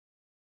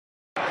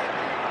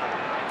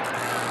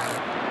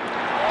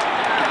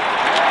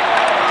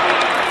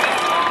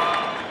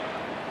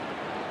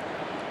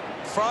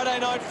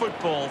Saturday night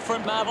football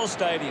from Marvel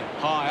Stadium.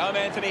 Hi, I'm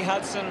Anthony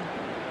Hudson.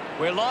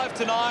 We're live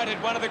tonight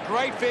at one of the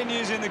great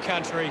venues in the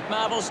country,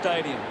 Marvel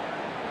Stadium.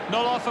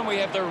 Not often we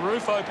have the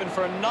roof open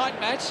for a night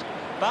match,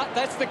 but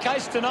that's the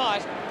case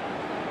tonight.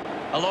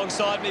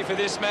 Alongside me for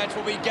this match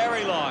will be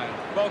Gary Lyon.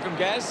 Welcome,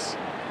 Gaz.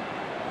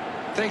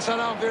 Thanks, I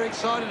know. I'm very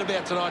excited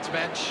about tonight's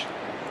match.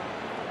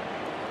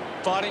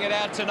 Fighting it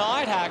out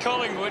tonight are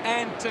Collingwood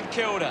and St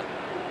Kilda.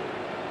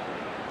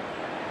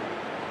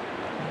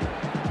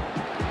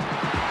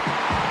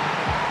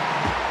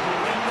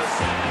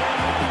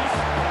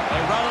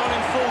 They run on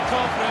in full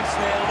confidence.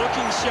 They're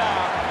looking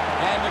sharp,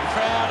 and the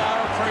crowd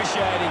are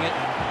appreciating it.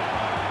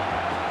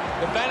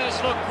 The banners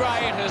look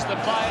great as the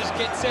players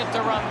get set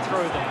to run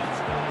through them.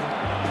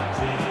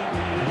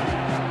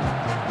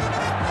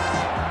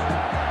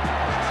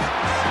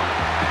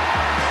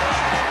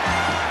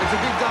 It's a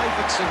big day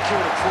for St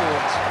Kilda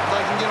forwards. If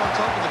they can get on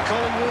top of the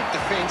Collingwood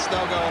defence,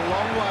 they'll go a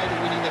long way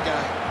to winning the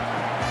game.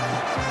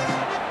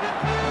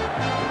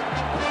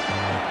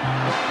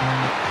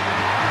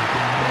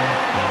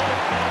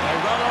 They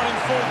run on in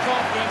full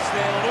confidence.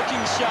 They're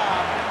looking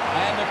sharp,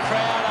 and the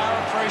crowd are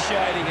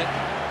appreciating it.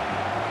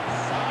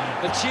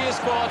 The cheer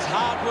squad's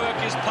hard work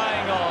is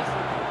paying off.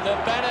 The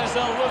banners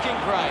are looking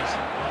great.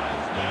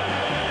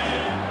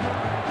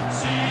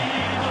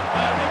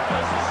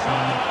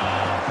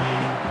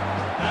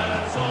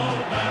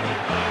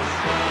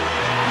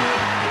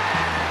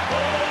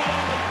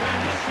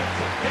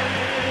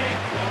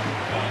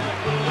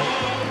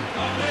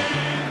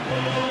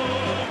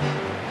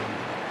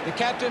 The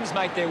captains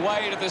make their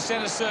way to the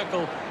centre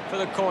circle for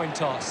the coin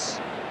toss.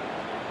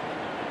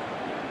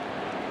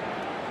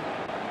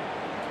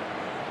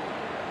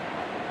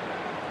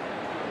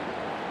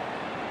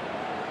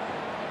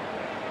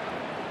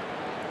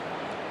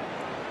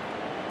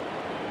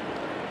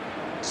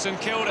 St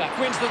Kilda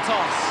wins the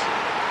toss.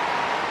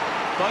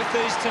 Both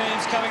these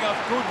teams coming off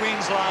good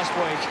wins last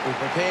week. We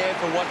prepare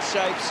for what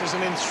shapes as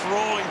an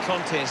enthralling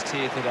contest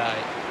here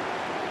today.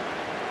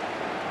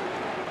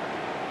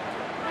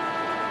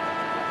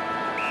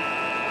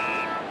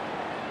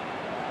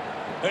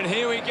 And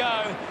here we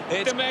go.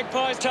 It's the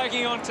Magpies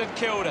taking on St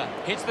Kilda.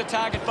 Hits the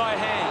target by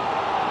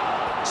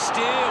hand.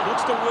 Steele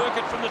looks to work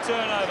it from the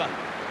turnover.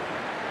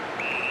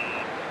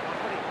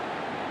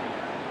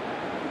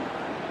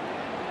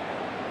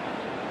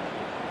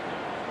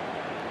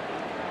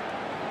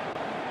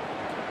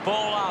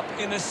 Ball up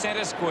in the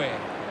centre square.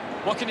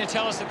 What can you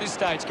tell us at this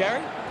stage,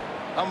 Gary?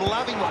 I'm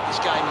loving what this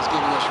game is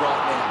giving us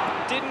right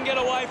now. Didn't get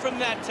away from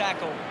that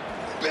tackle.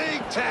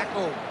 Big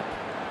tackle.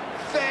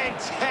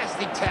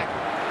 Fantastic tackle.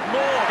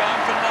 Moore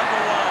going for number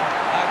one.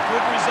 A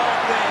good result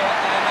there,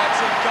 and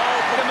that's a goal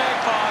for the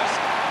Magpies.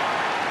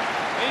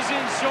 He's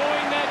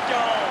enjoying that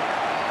goal.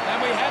 And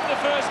we have the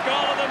first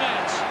goal of the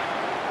match.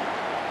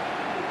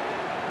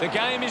 The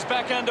game is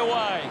back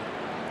underway.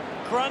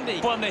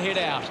 Grundy won the hit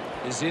out.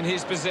 Is in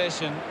his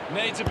possession.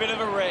 Needs a bit of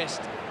a rest.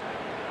 A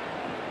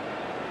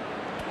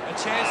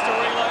chance to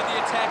reload the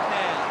attack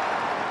now.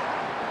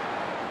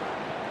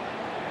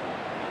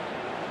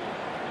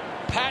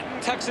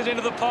 Patton tucks it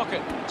into the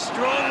pocket.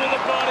 Strong with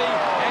the body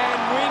and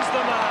wins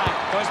the mark.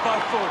 Goes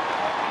by foot.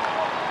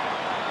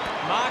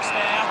 Marks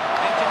now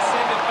and can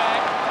send it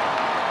back.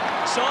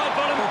 Side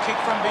bottom will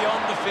kick from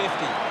beyond the 50.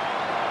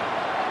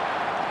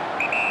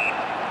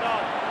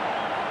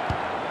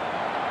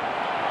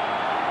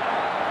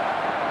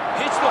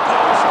 Hits the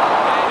post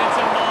and it's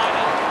a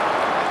minor.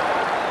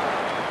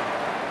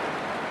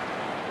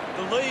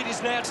 The lead is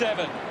now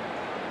 7.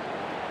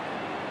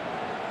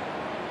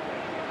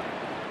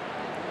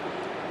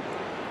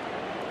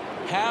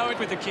 Howard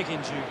with the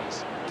kicking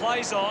duties.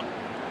 Plays on.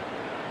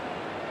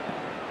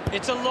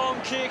 It's a long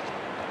kick.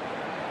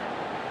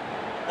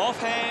 Off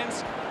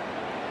hands.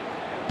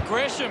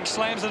 Gresham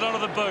slams it onto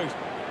the boot.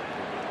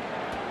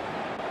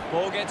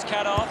 Ball gets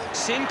cut off.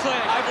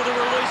 Sinclair able to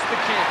release the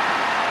kick.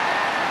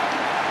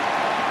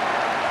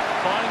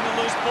 Finding the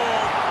loose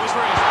ball was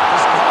Rhys.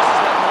 Just crosses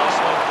that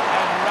nicely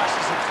and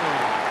rushes it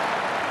through.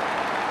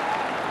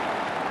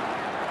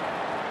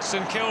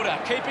 St Kilda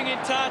keeping in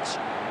touch.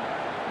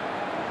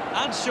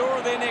 Unsure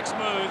of their next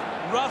move,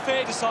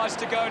 Roughead decides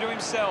to go to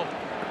himself.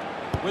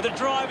 With a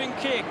driving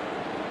kick,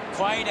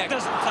 Quader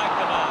doesn't take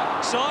the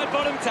mark. Side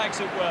bottom takes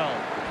it well.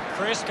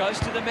 Chris goes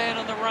to the man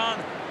on the run.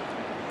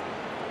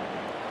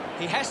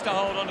 He has to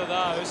hold on to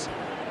those.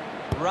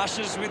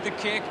 Rushes with the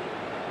kick.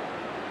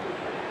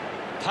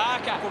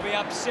 Parker will be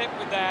upset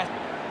with that.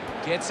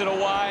 Gets it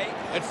away.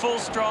 At full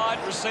stride,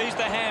 receives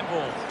the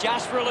handball.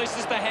 Just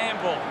releases the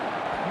handball.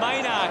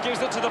 Maynard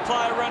gives it to the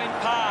player running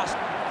past.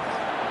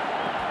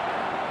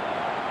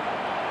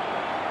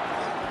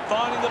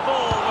 Finding the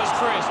ball was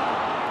Chris.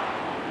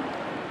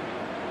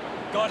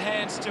 Got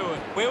hands to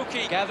it.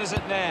 Wilkie gathers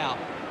it now.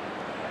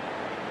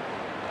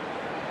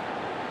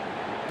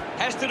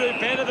 Has to do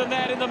better than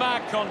that in the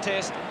mark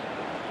contest.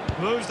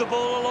 Moves the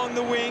ball along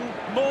the wing.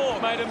 Moore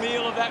made a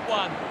meal of that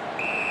one.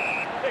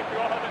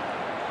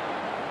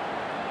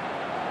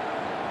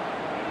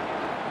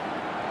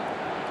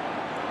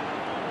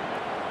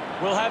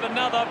 We'll have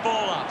another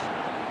ball up.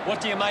 What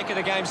do you make of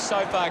the game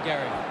so far,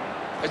 Gary?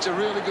 It's a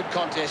really good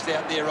contest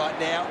out there right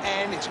now,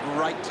 and it's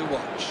great to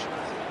watch.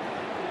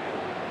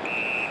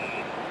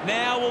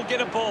 Now we'll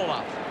get a ball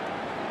up.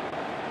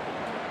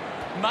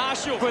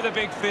 Marshall with a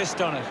big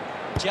fist on it.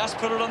 Just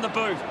put it on the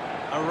boot.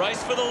 A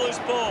race for the loose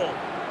ball.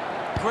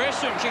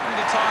 Gresham kicking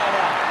to tie it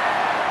up.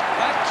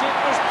 That kick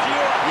was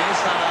pure.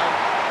 Yes, Hutto.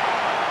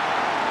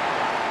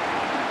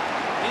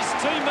 His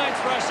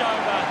teammates rush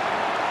over.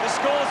 The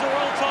scores are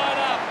all tied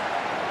up.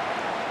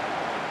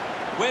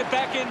 We're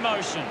back in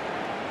motion.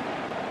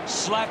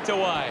 Slapped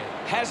away.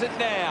 Has it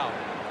now.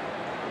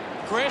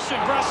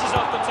 Gresham brushes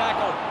off the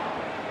tackle.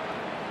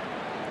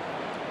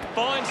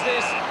 Finds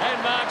this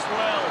and marks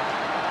well.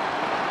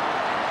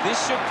 This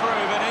should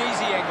prove an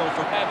easy angle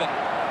for Abbott.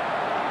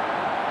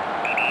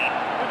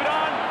 Move it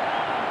on.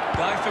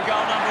 Going for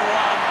goal number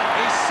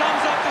 1. He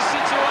sums up the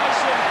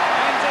situation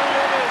and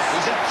delivers.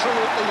 He's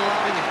absolutely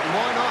loving it.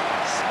 Why not?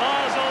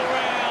 Smiles all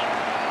round.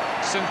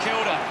 St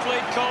Kilda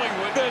lead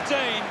Collingwood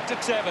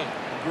 13-7.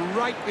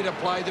 Great bit of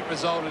play that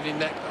resulted in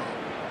that goal.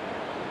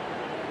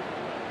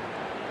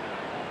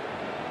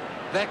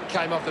 That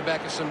came off the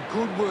back of some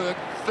good work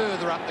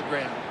further up the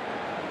ground.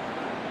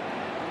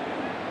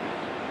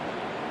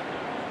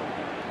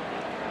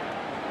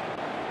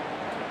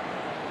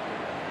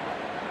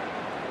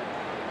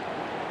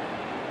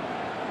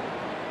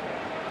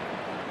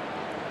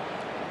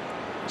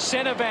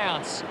 Centre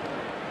bounce.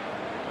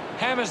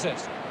 Hammers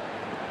it.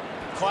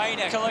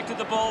 Quainer collected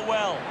the ball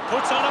well.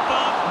 Puts on a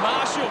bump.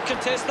 Marshall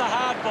contests the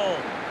hard ball.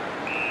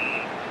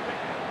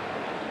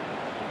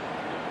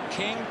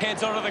 King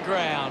heads onto the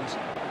ground.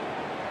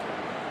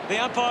 The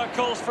umpire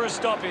calls for a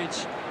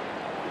stoppage.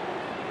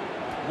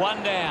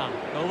 1 down.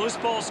 The loose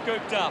ball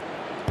scooped up.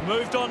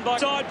 Moved on by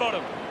side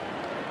bottom.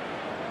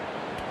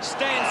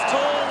 Stands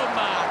tall and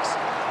marks.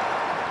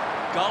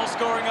 Goal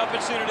scoring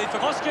opportunity for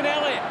Hoskin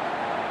Elliott.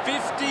 50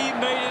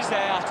 metres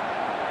out.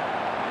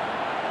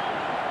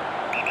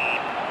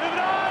 Move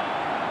it on.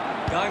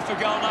 Going for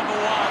goal number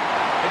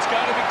 1. It's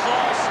going to be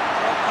close.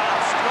 Drop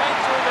pass straight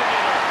through the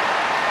middle.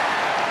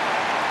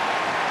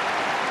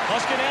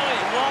 Hoskin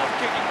Elliott love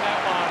kicking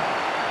that one.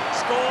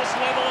 Scores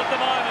level at the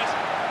moment.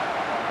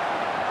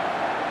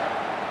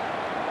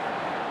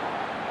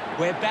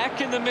 We're back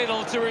in the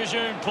middle to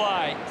resume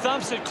play.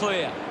 Thumps it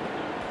clear.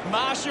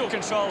 Marshall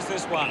controls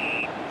this one.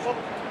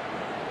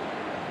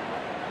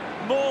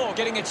 Moore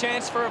getting a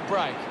chance for a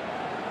break.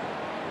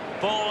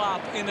 Ball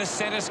up in the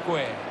centre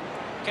square.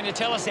 Can you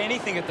tell us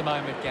anything at the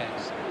moment,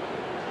 Gaz?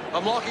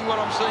 I'm liking what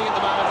I'm seeing at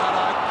the moment,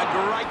 Hutto. A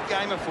great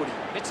game of footy.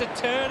 It's a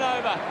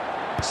turnover.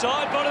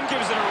 Side bottom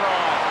gives it a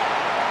ride.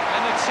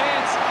 And the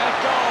chance at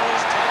goal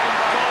is taken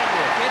by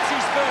Collingwood. Gets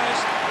his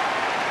first.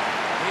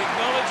 He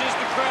acknowledges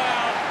the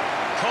crowd.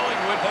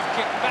 Collingwood have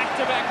kicked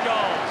back-to-back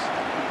goals.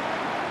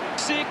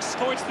 6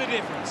 points the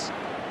difference.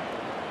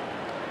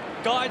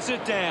 Guides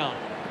it down.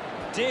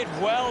 Did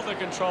well to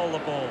control the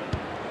ball.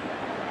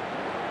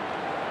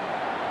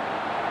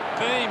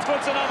 Beam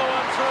puts another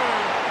one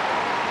through.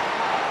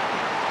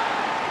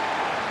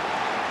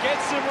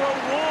 Gets some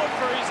reward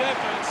for his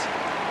efforts.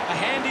 A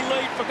handy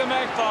lead for the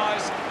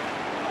Magpies.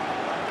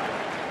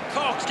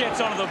 Cox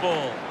gets onto the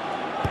ball.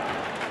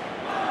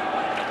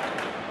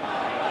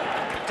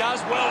 Does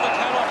well to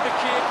cut off the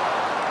kick.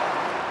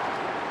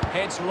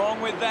 Heads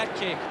long with that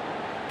kick.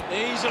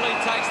 Easily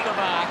takes the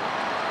mark.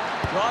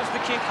 Drives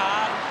the kick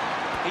hard.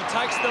 He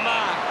takes the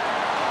mark.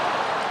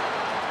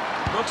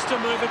 Looks to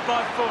move it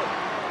by foot.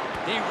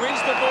 He wins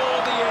the ball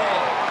in the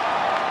air.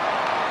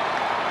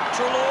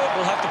 Trelaw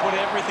will have to put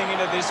everything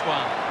into this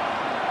one.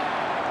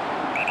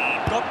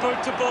 Got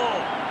boot to ball.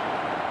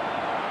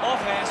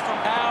 Off hands from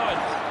Howard.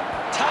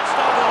 Touched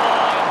over the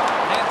line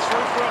and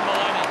through for a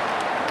minor.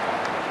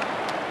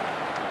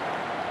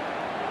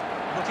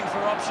 Looking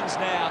for options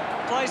now.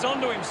 Plays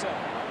onto himself.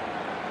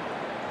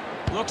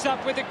 Looks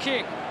up with a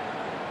kick.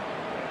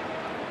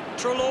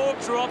 Trelaw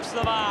drops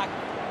the mark.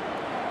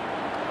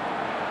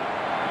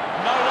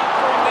 No luck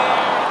for him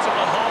there. It's a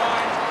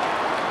behind.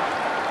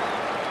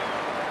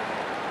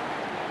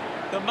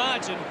 The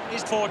margin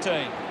is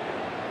 14.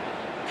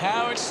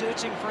 Howard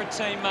searching for a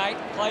teammate.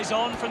 Plays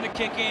on from the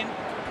kick in.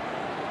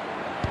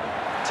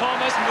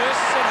 Thomas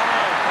nurses it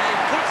home. And he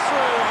puts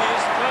through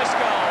his first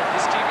goal.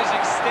 His kick has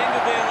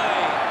extended their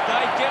lead.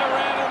 They get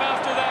around him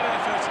after that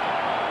effort.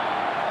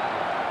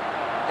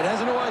 It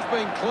hasn't always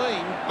been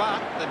clean, but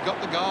they've got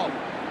the goal.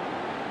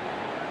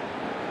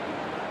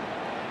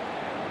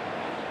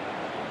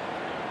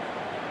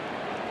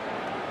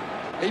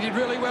 He did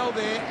really well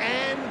there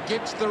and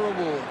gets the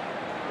reward.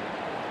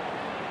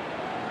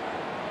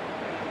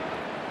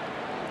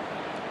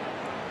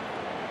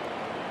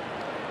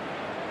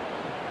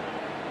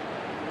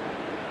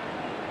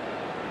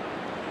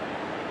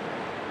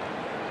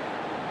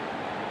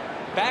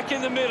 Back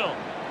in the middle.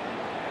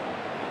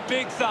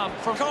 Big thump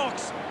from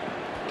Cox.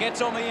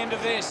 Gets on the end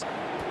of this.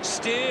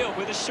 Steele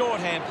with a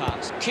shorthand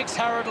pass. Kicks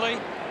hurriedly.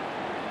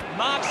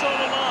 Marks all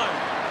alone.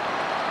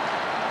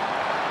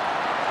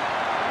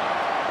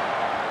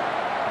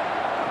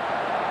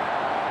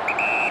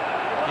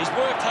 He's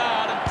worked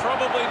hard and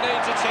Probably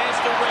needs a chance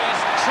to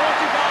rest. Tries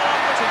to go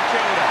up to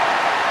Kilda.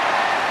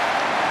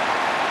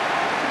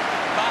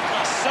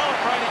 Butler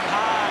celebrating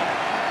hard.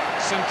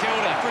 St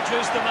Kilda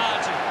produce the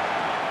margin.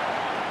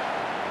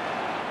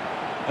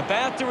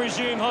 About to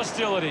resume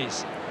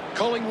hostilities.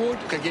 Collingwood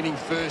are getting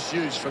first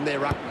use from their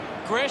ruckman.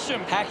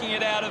 Gresham hacking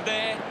it out of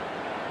there.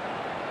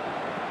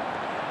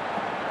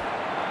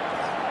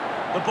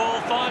 The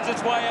ball finds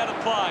its way out of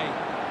play.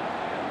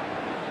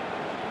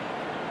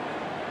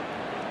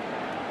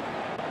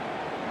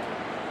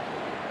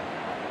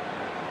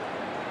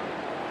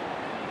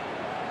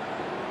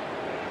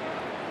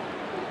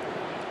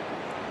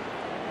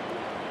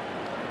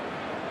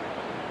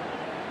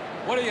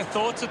 What are your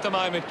thoughts at the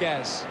moment,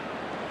 Gaz?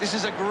 This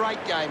is a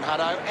great game,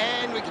 Hutto,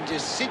 and we can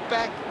just sit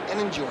back and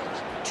enjoy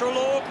it.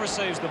 Trelaw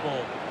receives the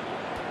ball.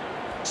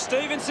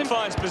 Stevenson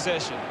finds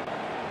possession.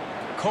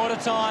 Quarter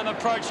time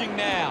approaching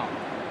now.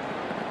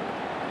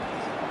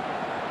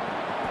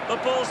 The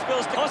ball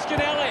spills to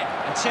Hoskinelli.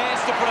 A chance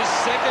to put a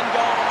second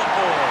goal on the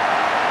board.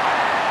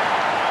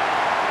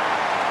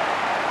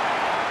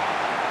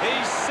 He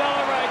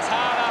celebrates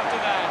hard after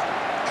that.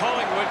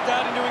 Collingwood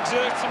starting to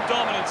exert some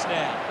dominance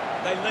now.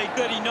 They lead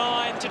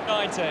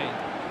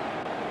 39-19.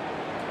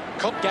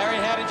 Gary,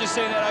 how did you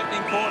see that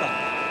opening quarter?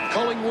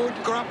 Collingwood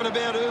got up and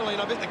about early,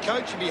 and I bet the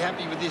coach would be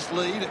happy with this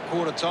lead at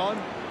quarter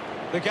time.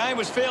 The game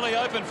was fairly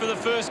open for the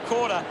first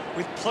quarter,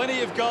 with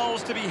plenty of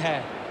goals to be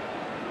had.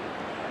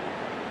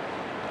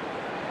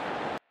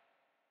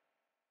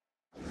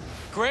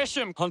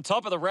 Gresham on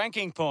top of the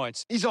ranking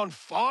points. He's on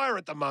fire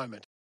at the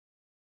moment.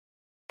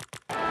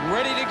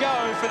 Ready to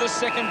go for the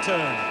second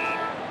turn.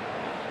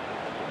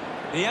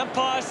 The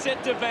umpire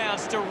set to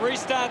bounce to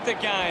restart the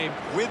game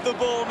with the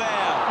ball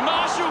now.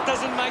 Marshall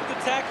doesn't make the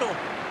tackle.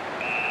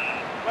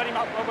 Let him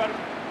up, Robert.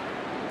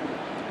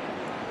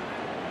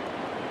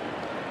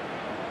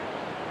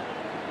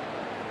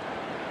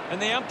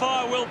 And the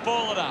umpire will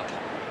ball it up.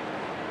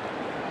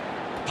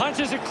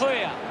 Punches it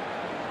clear.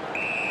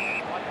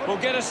 We'll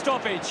get a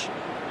stoppage.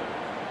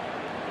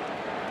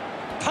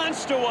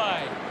 Punched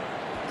away.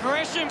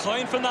 Gresham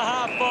clean from the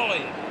half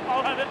volley.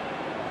 I'll have it.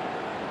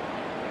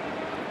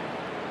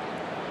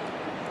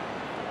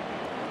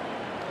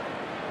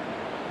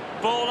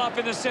 Ball up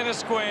in the centre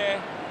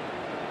square.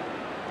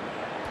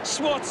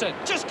 Swats it.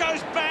 Just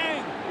goes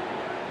bang.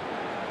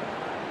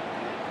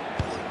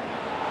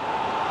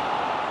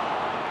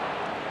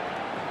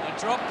 A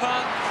drop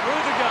punt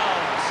through the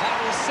goals. That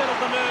will settle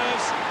the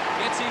nerves.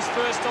 Gets his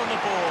first on the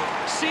board.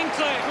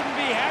 Sinclair couldn't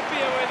be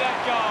happier with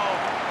that goal.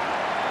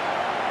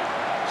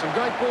 Some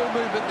great ball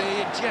movement there.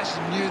 You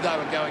just knew they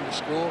were going to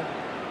score.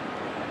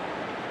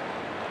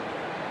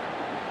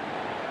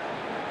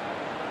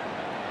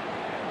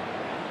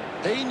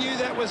 He knew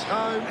that was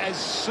home as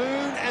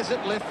soon as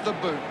it left the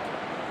boot.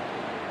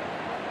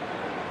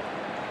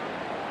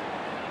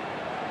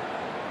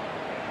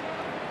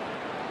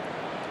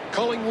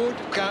 Collingwood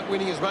aren't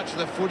winning as much of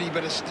the footy,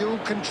 but are still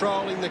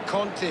controlling the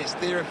contest.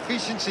 Their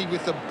efficiency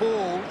with the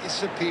ball is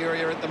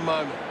superior at the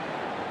moment.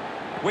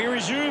 We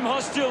resume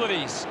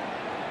hostilities.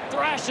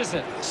 Thrashes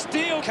it.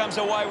 Steele comes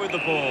away with the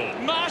ball.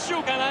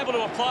 Marshall unable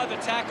to apply the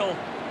tackle.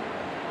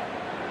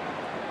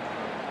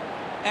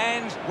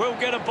 And we'll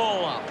get a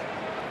ball up.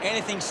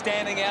 Anything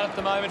standing out at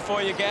the moment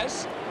for you,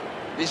 Gaz?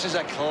 This is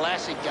a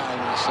classic game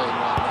we're seeing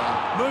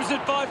right now. Moves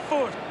it by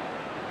foot.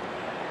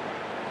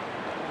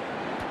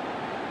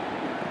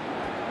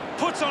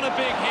 Puts on a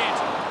big hit.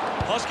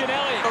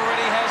 Hoskinelli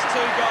already has 2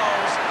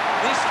 goals.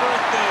 This for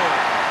a third.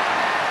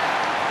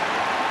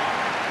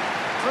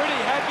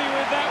 Pretty happy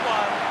with that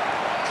one.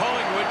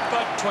 Collingwood,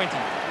 but 20.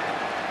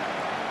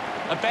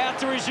 About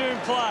to resume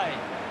play.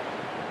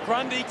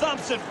 Grundy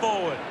thumps it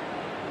forward.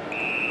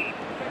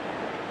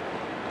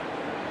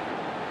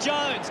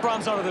 Jones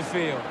runs onto the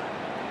field.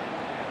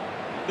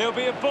 There'll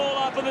be a ball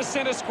up in the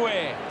centre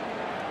square.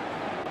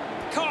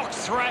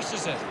 Cox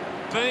thrashes it.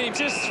 Beam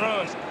just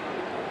through it.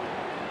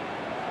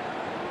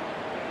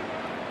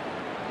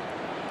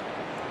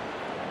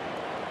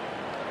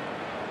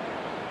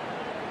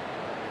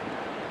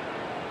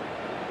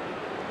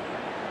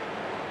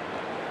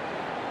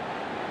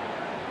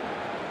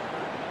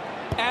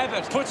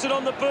 Abbott puts it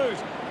on the boot.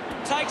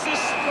 Takes a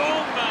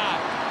strong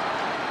mark.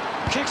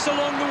 Kicks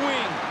along the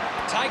wing.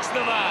 Takes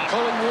the mark.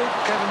 Collingwood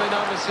haven't been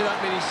able to set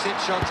up many set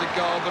shots at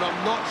goal, but I'm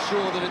not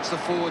sure that it's the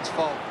forward's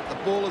fault. The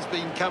ball has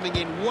been coming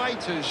in way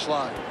too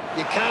slow.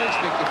 You can't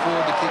expect the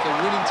forward to kick a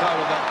winning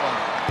total that way.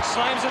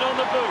 Slams it on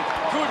the boot.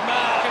 Good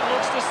mark and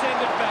looks to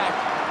send it back.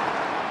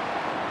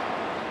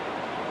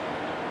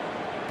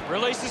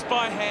 Releases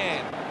by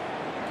hand.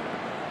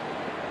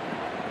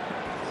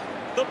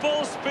 The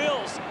ball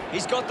spills.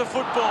 He's got the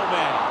football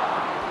man.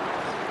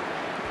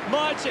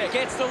 Mychek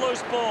gets the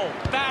loose ball.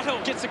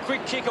 Battle gets a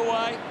quick kick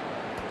away.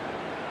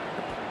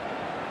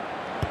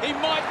 He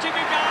might kick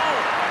a goal.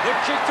 The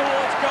kick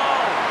towards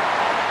goal.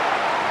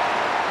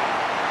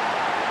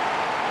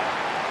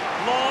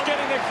 Long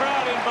getting the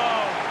crowd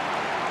involved.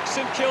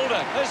 St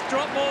Kilda has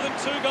dropped more than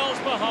 2 goals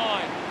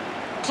behind.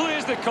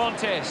 Clears the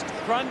contest.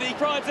 Grundy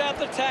rides out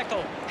the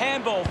tackle.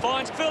 Handball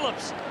finds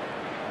Phillips.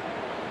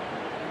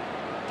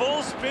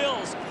 ball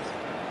spills.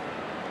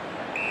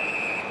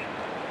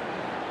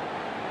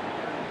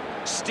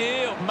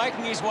 Steele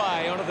making his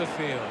way onto the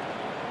field.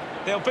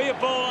 There'll be a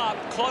ball up,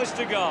 close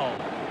to goal.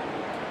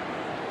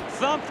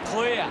 Thumped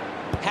clear,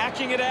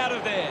 hacking it out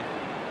of there.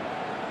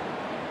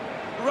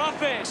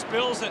 Roughhead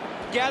spills it,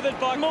 gathered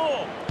by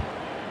Moore.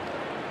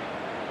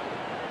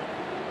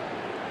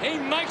 He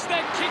makes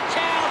that kick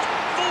count,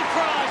 full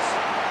price.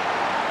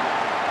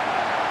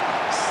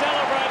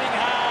 Celebrating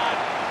hard.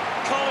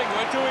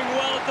 Collingwood doing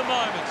well at the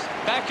moment.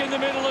 Back in the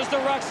middle as the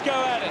Rucks go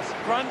at it.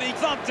 Grundy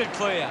thumped it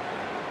clear.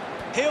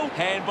 Hill,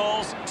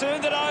 handballs,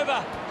 turned it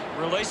over.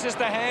 Releases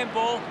the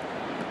handball.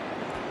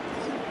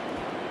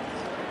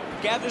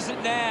 Gathers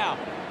it now.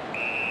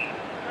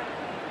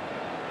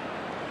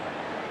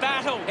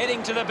 Battle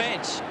heading to the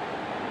bench.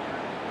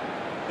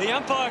 The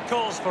umpire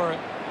calls for it.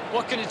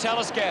 What can you tell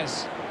us,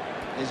 Gaz?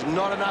 There's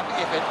not enough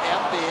effort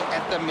out there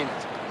at the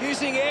minute.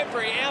 Using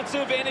every ounce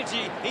of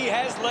energy he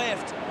has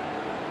left.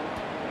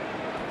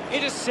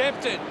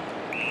 Intercepted.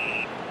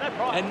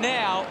 And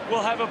now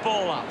we'll have a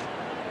ball up.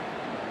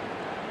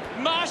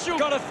 Marshall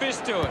got a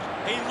fist to it.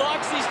 He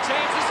likes his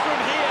chances from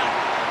here.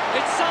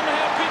 It's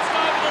somehow pitched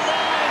over the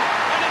line,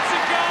 and it's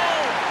a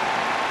goal.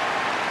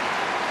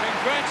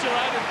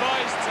 Congratulated by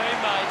his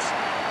teammates.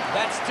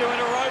 That's 2 in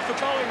a row for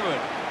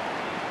Collingwood.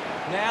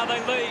 Now they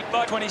lead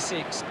by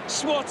 26.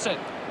 Swats it.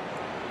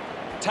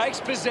 Takes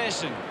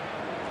possession.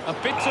 A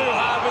bit too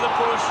hard with a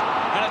push,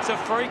 and it's a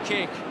free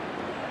kick.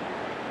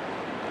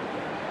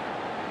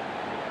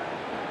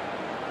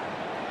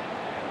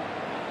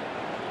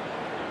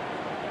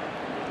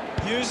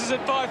 Uses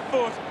it by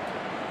foot.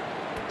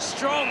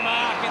 Strong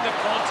mark in the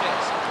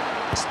contest.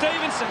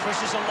 Stevenson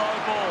pushes a low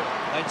ball.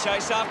 They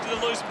chase after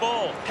the loose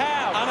ball.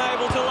 Howe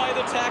unable to lay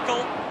the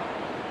tackle.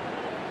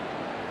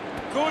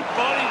 Good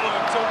body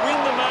work to win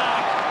the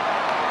mark.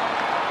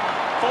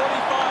 45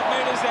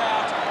 metres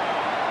out.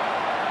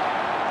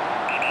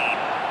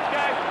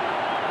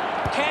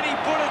 Can he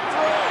put it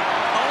through?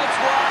 On its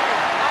way.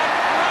 A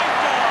great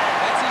goal.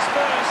 That's his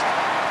first.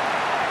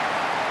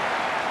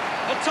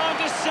 A time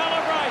to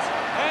celebrate.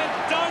 And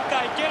don't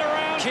they get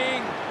around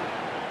King?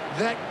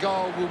 That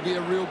goal will be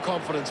a real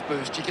confidence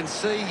boost. You can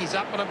see he's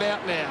up and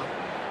about now.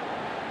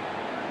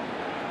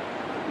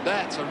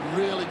 That's a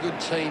really good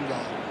team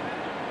goal.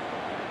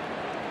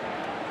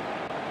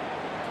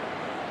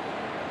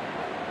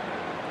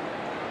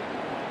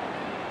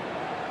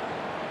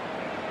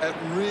 It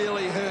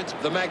really hurts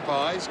the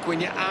Magpies when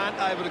you aren't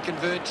able to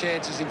convert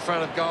chances in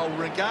front of goal,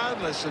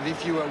 regardless of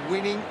if you are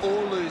winning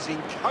or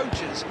losing.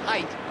 Coaches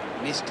hate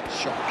missed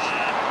shots.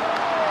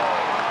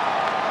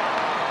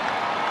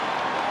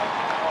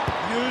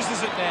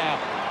 Uses it now.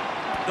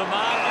 The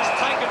mark is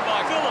taken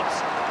by Phillips.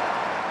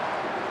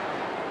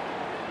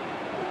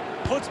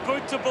 Puts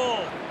boot to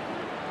ball.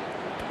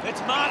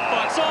 It's marked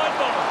by side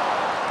ball.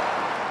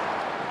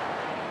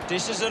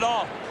 Dishes it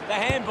off. The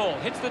handball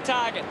hits the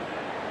target.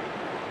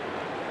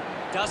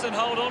 Doesn't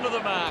hold on to the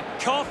mark.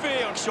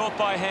 Caulfield short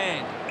by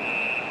hand.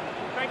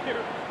 Thank you.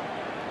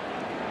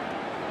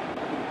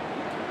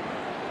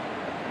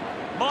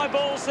 My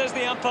ball, says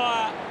the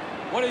umpire.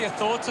 What are your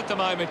thoughts at the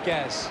moment,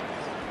 Gaz?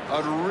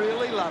 I'd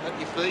really love it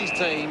if these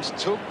teams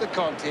took the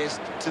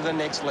contest to the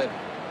next level.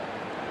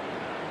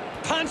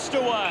 Punched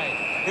away.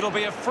 It'll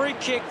be a free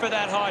kick for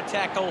that high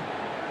tackle.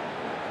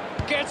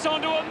 Gets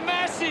onto a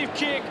massive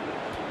kick.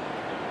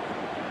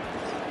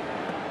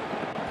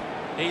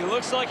 He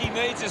looks like he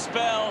needs a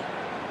spell.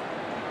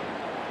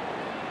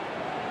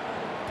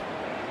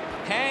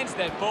 Hands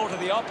that ball to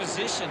the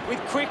opposition with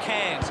quick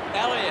hands.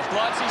 Elliott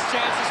lights his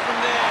chances from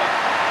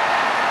there.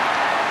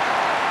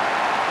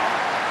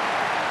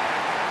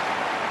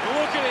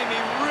 Look at him,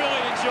 he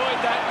really enjoyed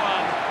that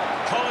one.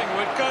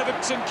 Collingwood go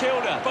to St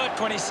Kilda by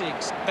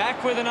 26.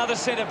 Back with another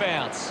centre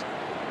bounce.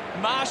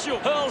 Marshall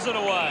hurls it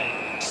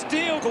away.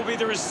 Steele will be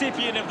the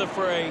recipient of the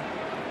free.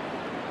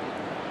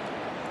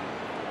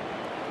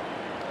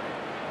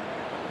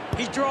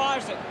 He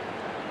drives it.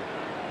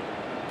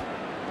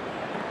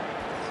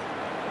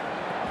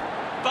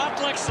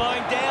 Butler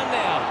slowing down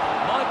now.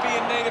 Might be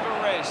in need of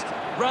a rest.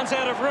 Runs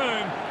out of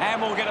room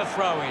and will get a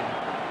throw in.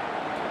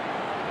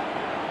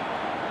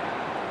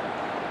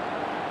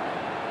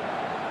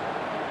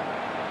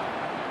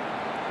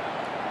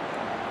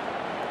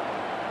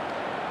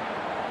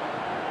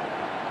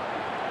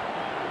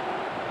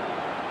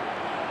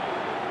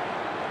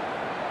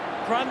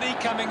 Grundy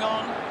coming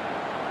on.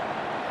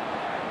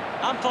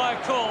 Umpire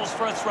calls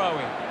for a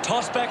throw-in.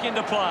 Toss back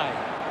into play.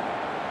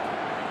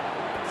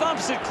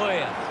 Thumps it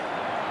clear.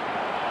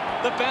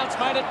 The bounce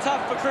made it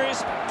tough for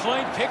Chris.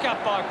 Clean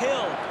pickup by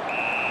Hill.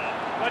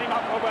 Let him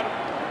up, Robert.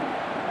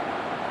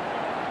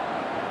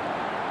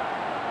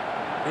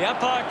 The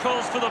umpire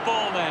calls for the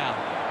ball now.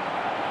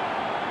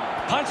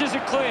 Punches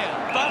it clear.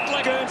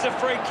 Butler earns a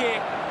free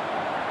kick.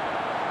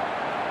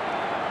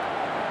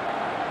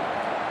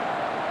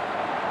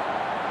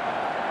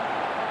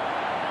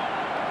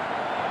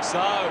 So,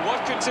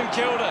 what could St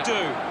Kilda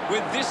do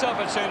with this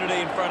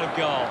opportunity in front of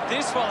goal?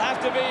 This will have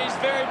to be his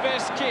very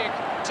best kick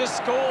to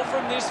score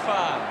from this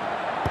far.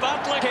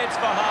 Butler heads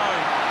for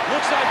home.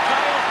 Looks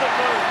okay off the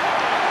boot.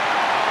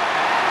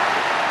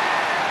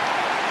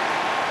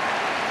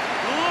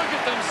 Look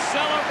at them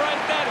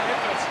celebrate that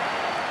effort.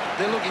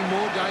 They're looking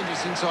more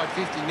dangerous inside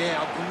 50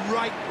 now.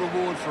 Great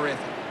reward for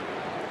effort.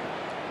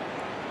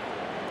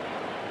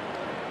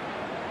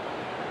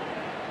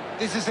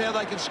 This is how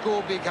they can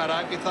score big,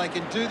 Hutto. If they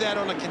can do that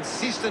on a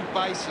consistent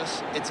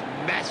basis, it's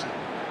massive.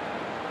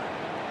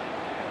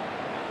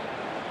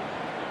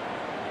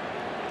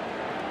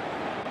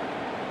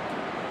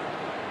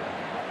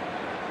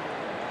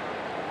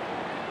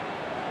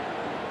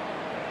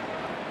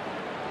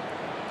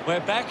 We're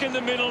back in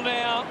the middle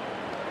now.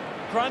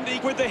 Grundy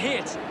with the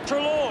hit.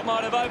 Treloar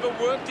might have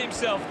overworked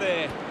himself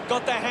there.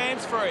 Got the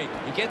hands free.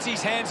 He gets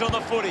his hands on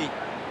the footy.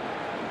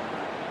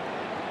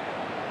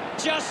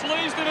 Just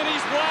leaves them in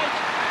his wake.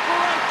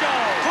 Great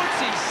goal. Puts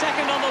his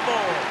second on the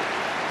ball.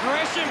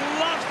 Gresham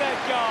loves that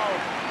goal.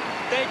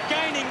 They're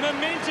gaining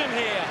momentum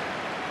here.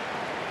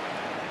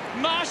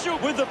 Marshall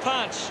with the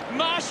punch.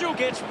 Marshall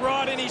gets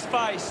right in his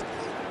face.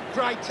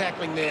 Great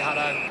tackling there,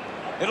 Hutto.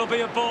 It'll be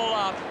a ball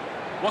up.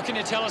 What can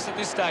you tell us at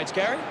this stage,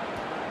 Gary?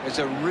 It's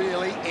a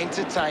really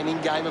entertaining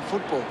game of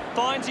football.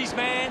 Finds his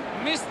man.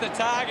 Missed the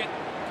target.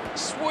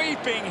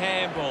 Sweeping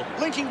handball.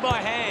 Linking by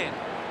hand.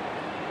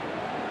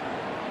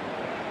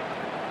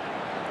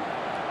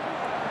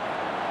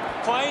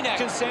 Quayner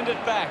can send it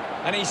back,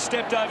 and he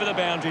stepped over the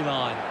boundary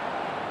line.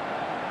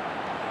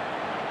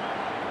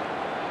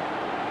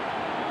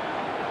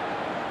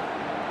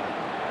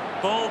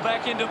 Ball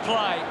back into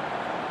play.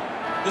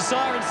 The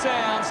siren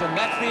sounds, and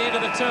that's the end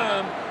of the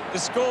term. The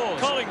scores: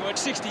 Collingwood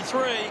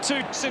 63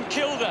 to St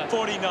Kilda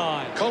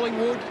 49.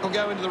 Collingwood will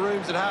go into the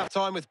rooms at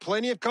half-time with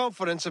plenty of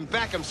confidence and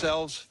back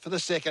themselves for the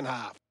second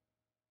half.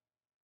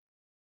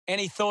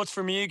 Any thoughts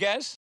from you,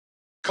 Gaz?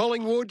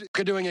 Collingwood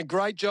are doing a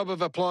great job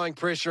of applying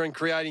pressure and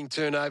creating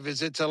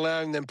turnovers. It's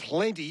allowing them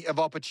plenty of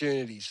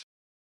opportunities.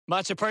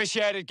 Much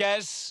appreciated,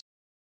 Gaz.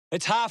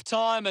 It's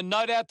half-time, and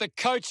no doubt the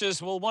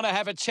coaches will want to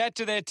have a chat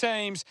to their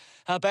teams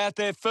about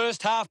their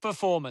first half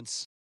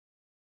performance.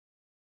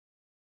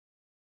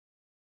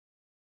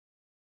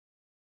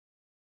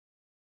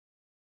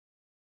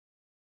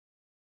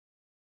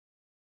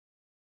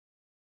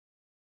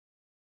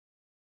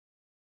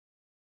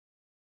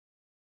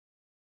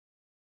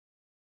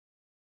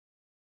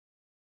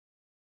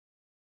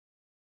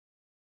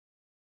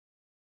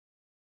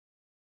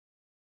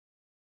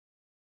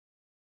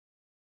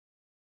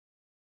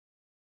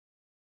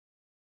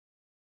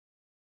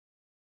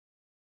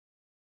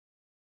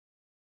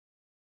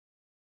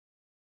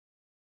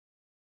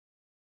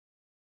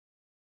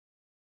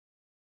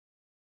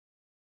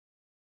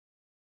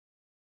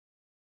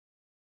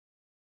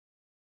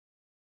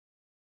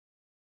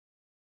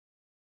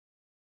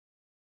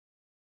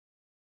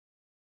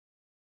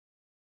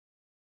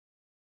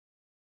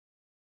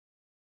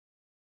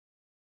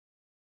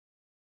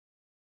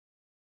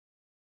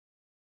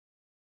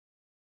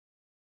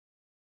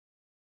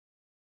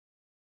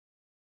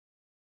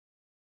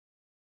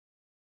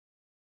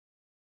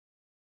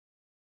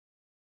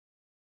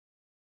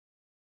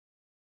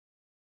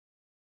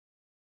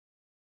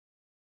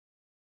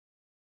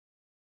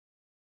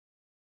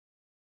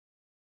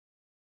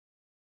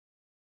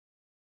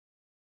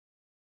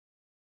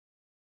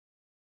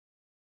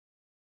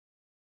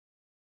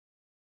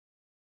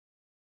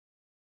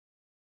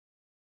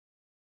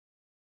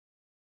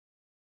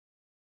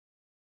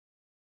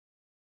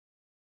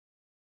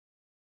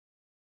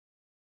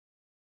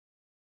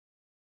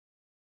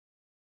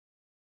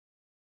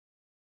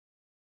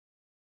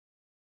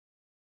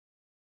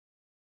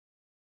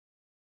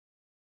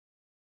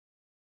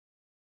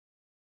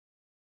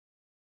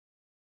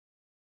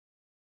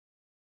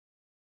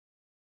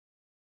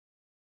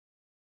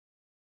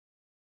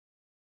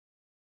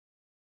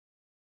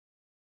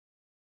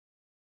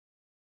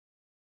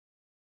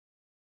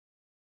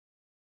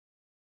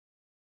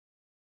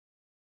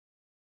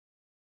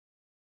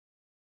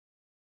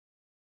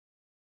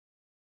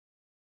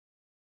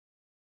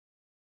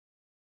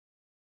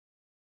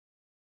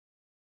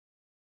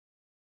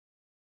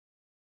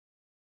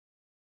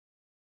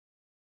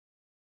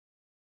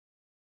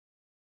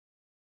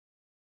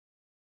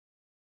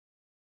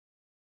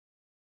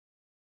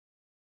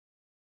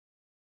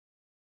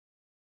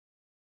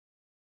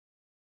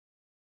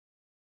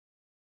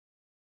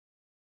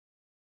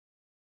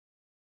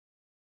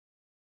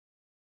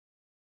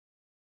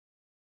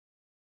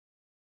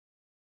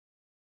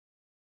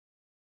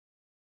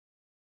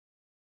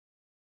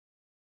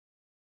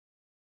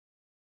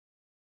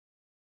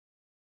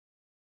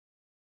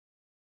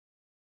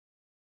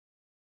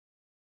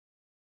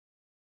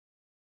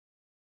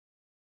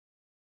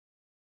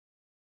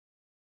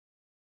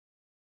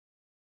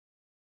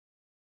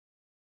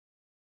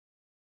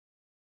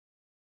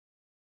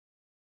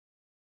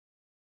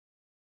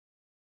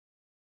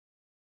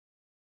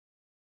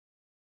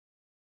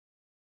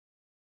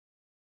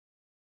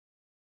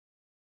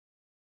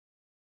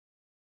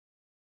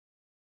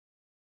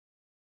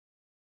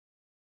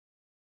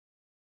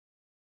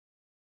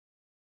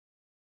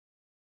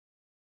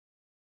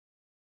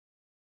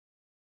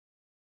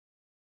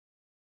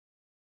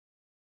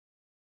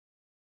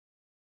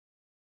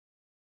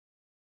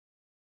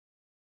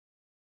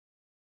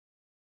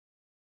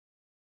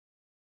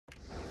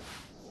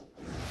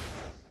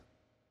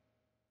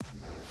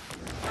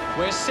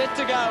 We're set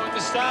to go at the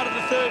start of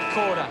the third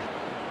quarter.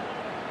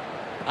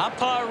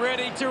 Umpire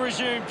ready to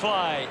resume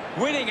play.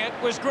 Winning it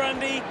was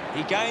Grundy.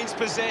 He gains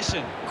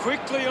possession.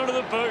 Quickly onto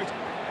the boot.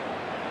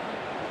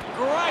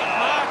 Great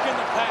mark in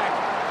the pack.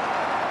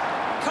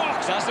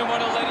 Cox doesn't want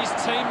to let his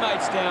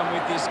teammates down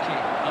with this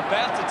kick.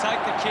 About to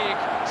take the kick.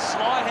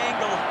 Slight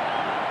angle.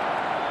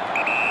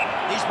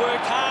 He's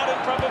worked hard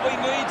and probably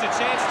needs a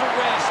chance to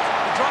rest.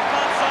 The drop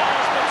punt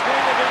sails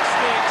between the big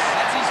sticks.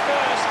 That's his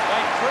first.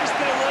 They increase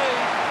their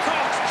lead.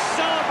 Cox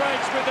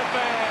celebrates with the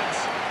fans.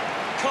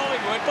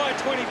 Collingwood by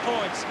 20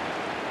 points.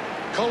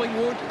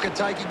 Collingwood are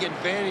taking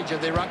advantage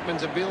of their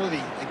ruckman's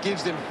ability. It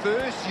gives them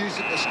first use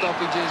at the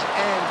stoppages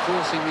and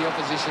forcing the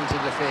opposition to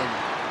defend.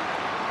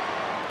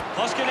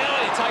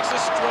 Hoskinelli takes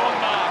a strong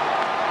mark.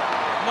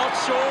 Not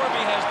sure if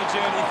he has the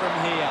journey from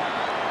here.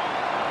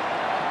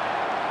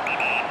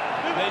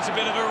 Needs a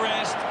bit of a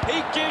rest.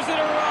 He gives it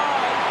a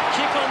ride.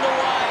 Kick on the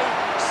way.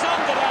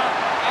 Summed it up.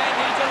 And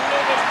he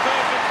delivers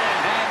perfectly.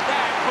 And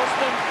that puts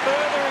them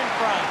further in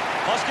front.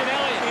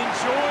 Hoskinelli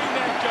enjoying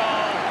that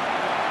goal.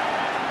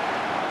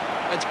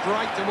 It's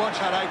great to watch,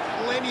 Hutto.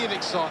 Plenty of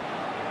excitement.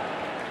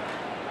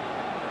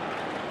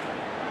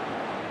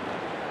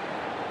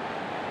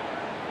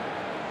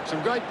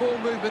 Some great ball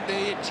movement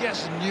there. You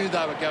just knew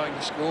they were going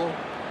to score.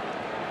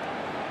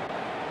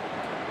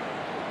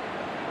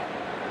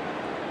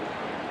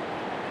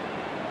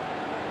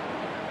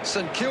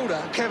 St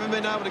Kilda haven't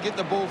been able to get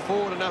the ball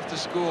forward enough to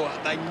score.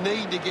 They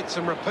need to get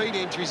some repeat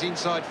entries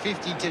inside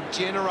 50 to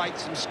generate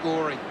some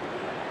scoring.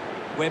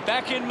 We're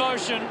back in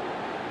motion.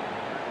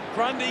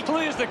 Grundy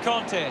clears the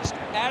contest.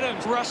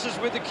 Adams rushes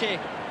with the kick.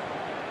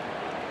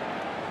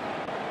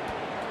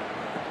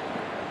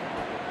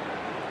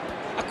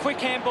 A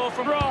quick handball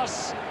from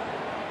Ross.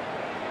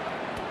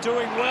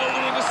 Doing well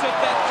to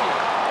intercept that kick.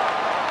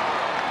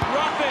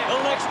 Ruffin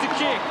elects to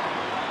kick.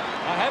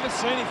 I haven't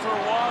seen him for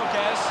a while,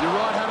 Gaz. You're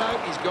right, Hutto.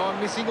 He's gone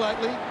missing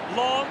lately.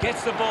 Long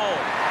gets the ball.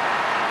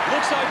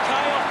 Looks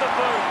okay off the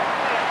boot.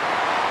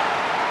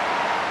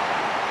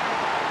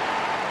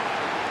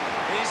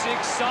 He's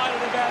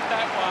excited about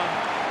that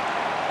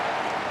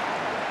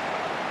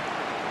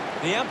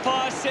one. The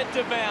umpire set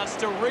to bounce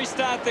to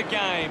restart the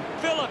game.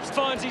 Phillips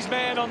finds his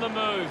man on the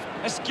move.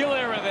 A skill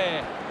error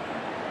there.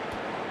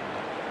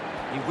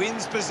 He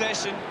wins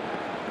possession.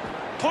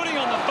 Putting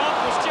on the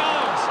bump was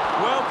Jones.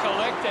 Well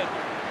collected.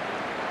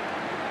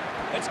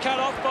 It's cut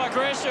off by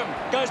Gresham.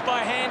 Goes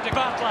by hand to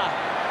Butler.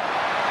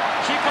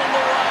 Kick on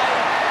the way.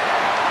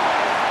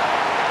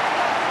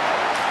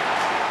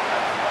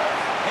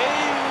 He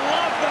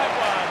loved that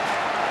one.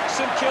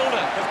 St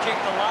Kilda have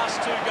kicked the last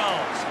 2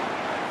 goals.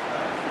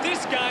 This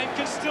game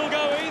can still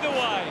go either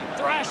way.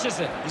 Thrashes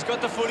it. He's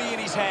got the footy in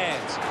his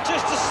hands.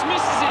 Just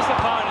dismisses his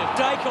opponent.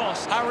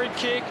 Dacos, hurried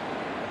kick.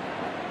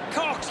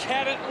 Cox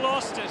had it,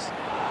 lost it.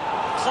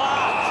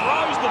 Clark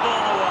throws the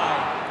ball away.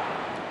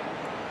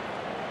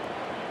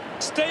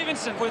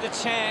 Stevenson with a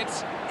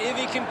chance if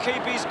he can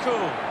keep his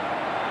cool.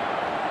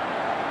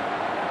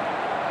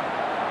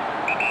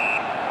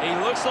 He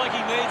looks like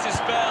he needs a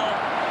spell.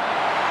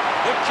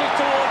 The kick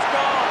towards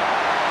goal.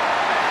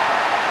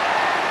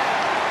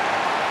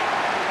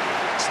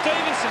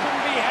 Stevenson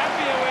couldn't be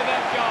happier with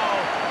that goal.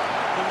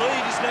 The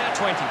lead is now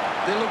 20.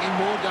 They're looking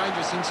more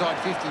dangerous inside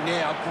 50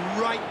 now.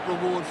 Great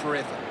reward for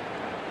effort.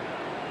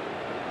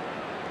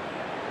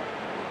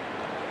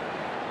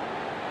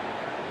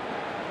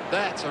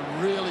 That's a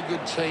really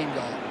good team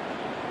goal.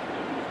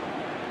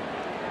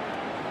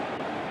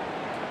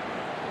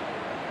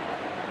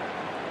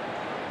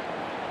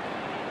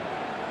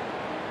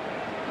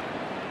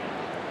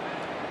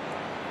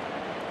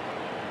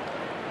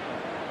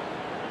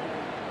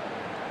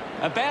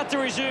 About to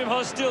resume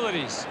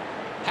hostilities.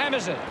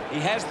 Hammers it. He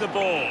has the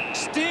ball.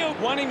 Steele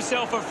won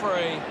himself a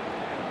free.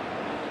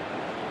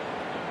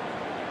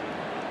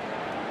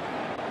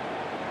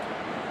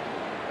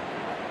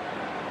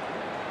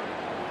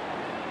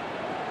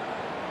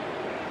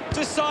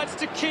 Decides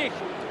to kick.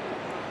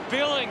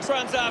 Billings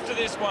runs after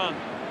this one.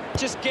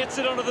 Just gets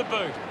it onto the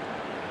boot.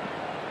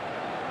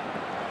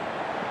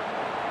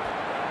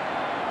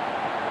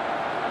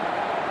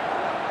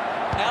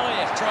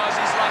 Elliott tries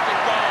his luck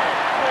at goal.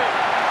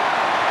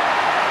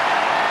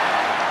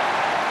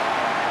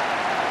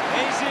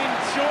 He's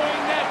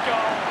enjoying that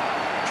goal.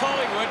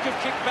 Collingwood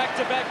have kicked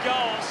back-to-back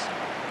goals.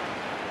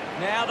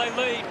 Now they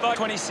lead by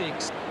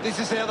 26. This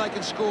is how they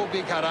can score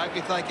big, Hutto.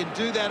 If they can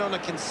do that on a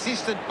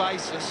consistent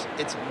basis,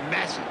 it's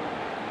massive.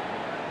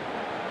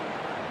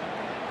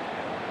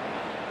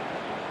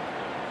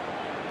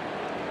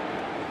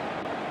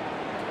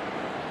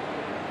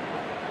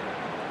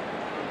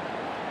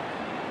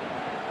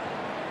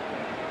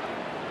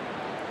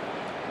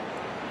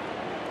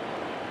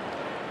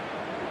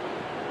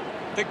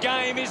 The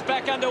game is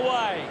back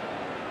underway.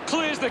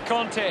 Clears the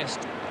contest.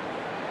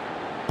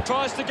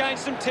 Tries to gain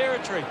some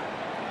territory.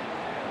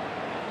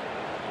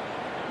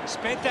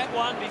 Spent that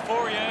one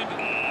before he earned it.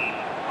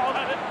 I'll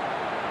have it.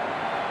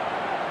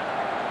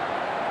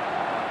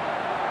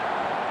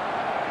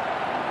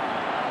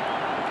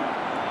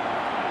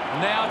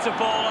 Now it's a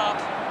ball up.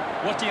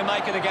 What do you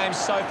make of the game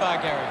so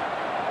far, Gary?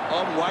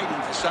 I'm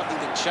waiting for something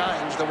to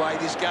change the way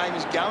this game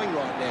is going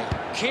right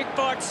now. Kick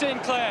by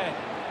Sinclair.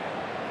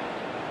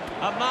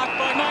 A mark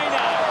by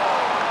Maynard.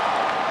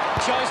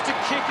 Chose to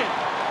kick it.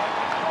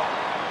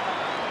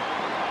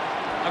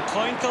 A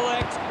clean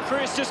collect.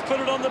 Chris just put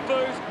it on the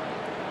boot.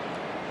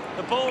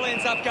 The ball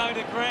ends up going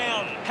to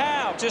ground.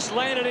 Howe just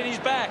landed in his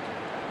back.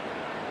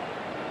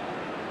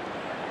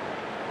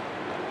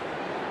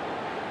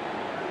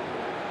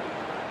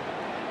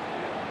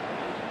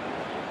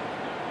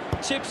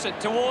 Chips it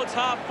towards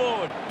half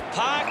forward.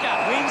 Parker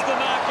wins the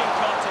marking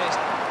contest.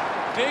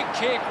 Big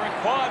kick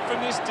required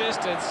from this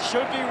distance.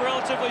 Should be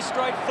relatively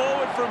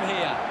straightforward from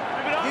here.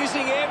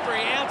 Using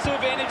every ounce of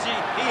energy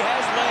he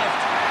has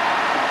left.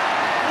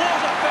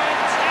 What a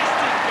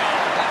fantastic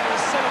goal. That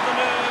will settle the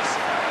nerves.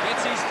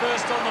 Gets his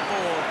first on the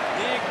board.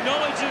 He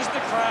acknowledges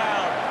the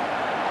crowd.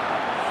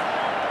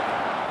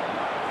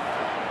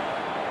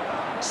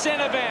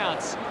 Centre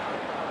bounce.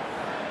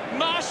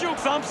 Marshall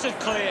thumps it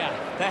clear.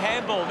 The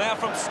handball now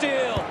from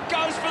Steele.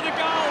 Goes for the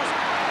goals.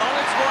 On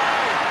its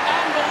way.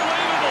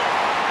 Unbelievable.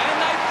 And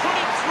they put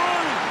it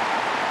through.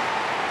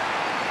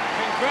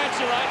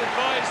 Congratulated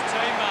by his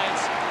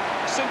teammates.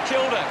 St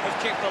Kilda have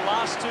kicked the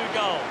last 2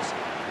 goals.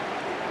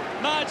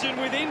 Margin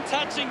within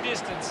touching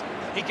distance.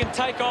 He can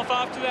take off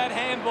after that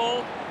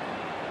handball.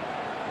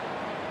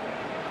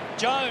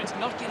 Jones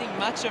not getting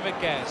much of it,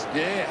 Gaz.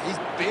 Yeah, he's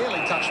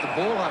barely touched the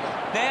ball, Hunter.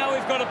 Now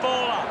we've got a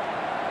ball up.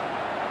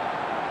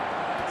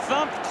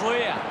 Thumped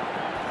clear.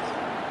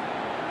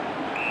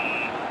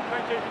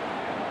 Thank you.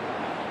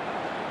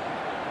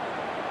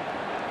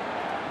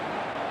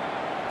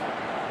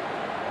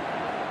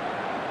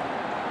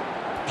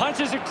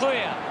 Punches it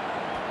clear.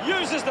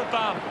 Uses the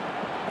bump.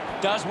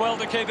 Does well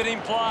to keep it in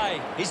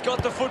play. He's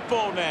got the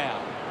football now.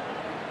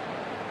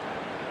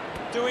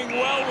 Doing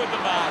well with the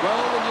mark.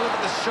 Well, when you look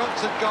at the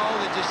shots at goal,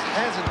 there just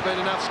hasn't been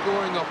enough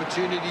scoring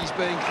opportunities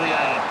being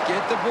created.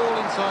 Get the ball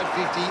inside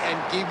 50 and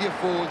give your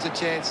forwards a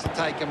chance to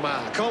take a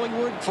mark.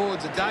 Collingwood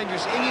forwards are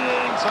dangerous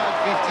anywhere inside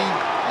 50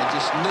 and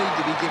just need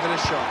to be given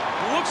a shot.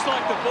 Looks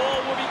like the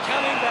ball will be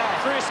coming back.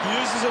 Chris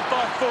uses it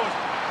by foot.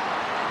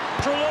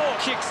 Trelaw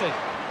kicks it.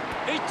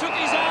 He took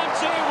his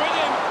armchair with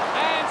him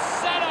and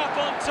sat up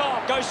on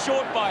top. Goes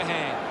short by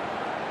hand.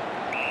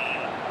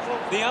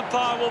 The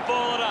umpire will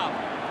ball it up.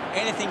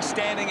 Anything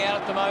standing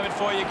out at the moment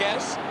for you,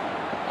 Gaz?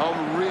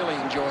 I'm really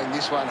enjoying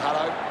this one,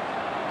 Hutto.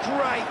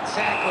 Great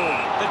tackle.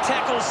 The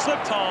tackle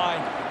slipped high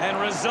and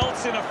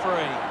results in a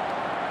free.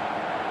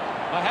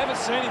 I haven't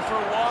seen him for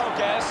a while,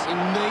 Gaz. He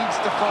needs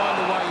to find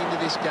a way into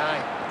this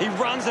game. He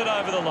runs it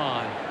over the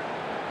line.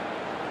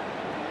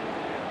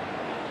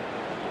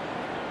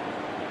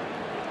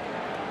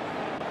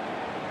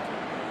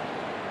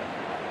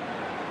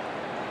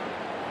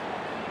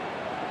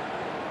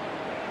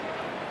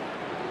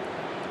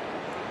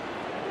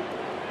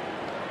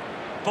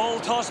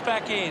 Ball tossed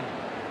back in.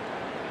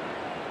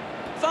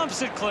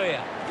 Thumps it clear.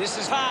 This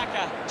is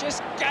Parker.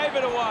 Just gave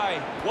it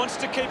away. Wants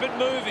to keep it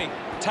moving.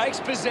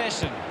 Takes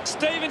possession.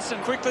 Stevenson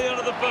quickly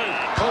onto the boot.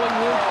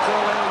 Collingwood for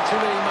allowing too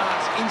many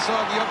marks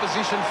inside the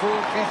opposition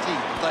forward 50.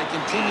 If they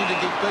continue to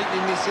get beaten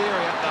in this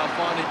area, they'll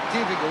find it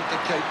difficult to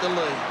keep the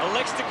lead.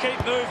 Elects to keep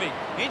moving.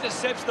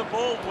 Intercepts the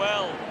ball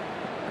well.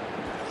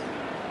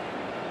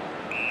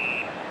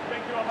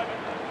 Thank you, I'll have it.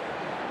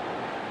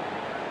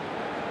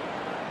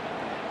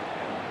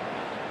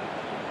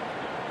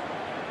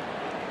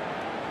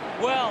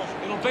 Well,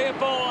 it'll be a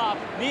ball up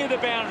near the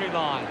boundary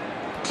line.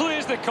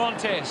 Clears the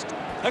contest.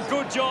 A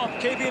good job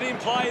keeping it in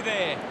play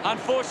there.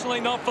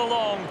 Unfortunately not for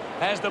long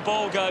as the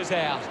ball goes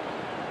out.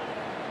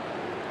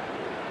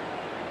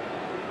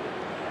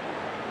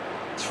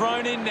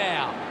 Thrown in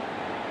now.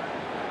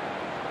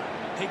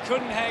 He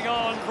couldn't hang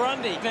on.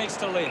 Grundy needs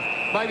to lift.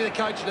 Maybe the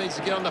coach needs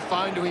to get on the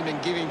phone to him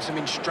and give him some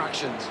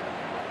instructions.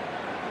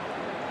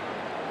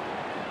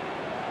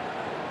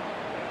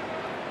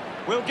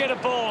 We'll get a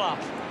ball up.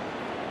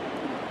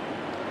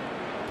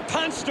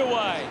 Punched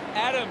away.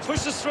 Adam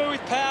pushes through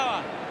with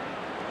power.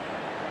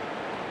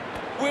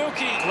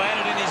 Wilkie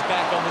landed in his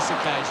back on this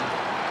occasion.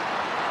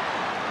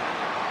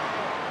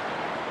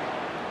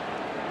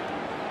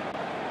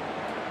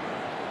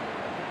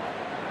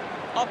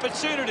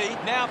 Opportunity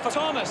now for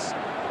Thomas.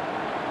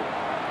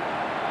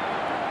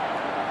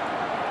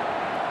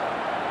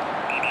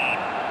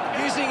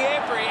 Using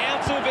every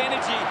ounce of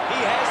energy he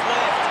has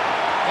left.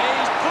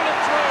 He's put it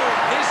through.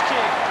 His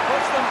kick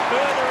puts them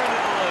further into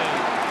the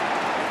lead.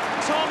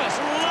 Thomas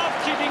loved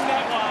kicking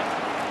that one.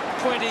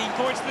 20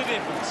 points the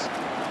difference.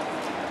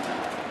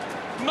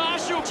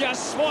 Marshall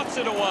just swats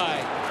it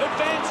away.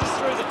 Advances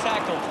through the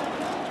tackle.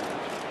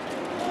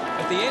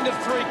 At the end of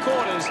 3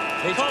 quarters,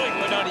 it's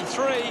Collingwood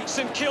 93,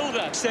 St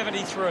Kilda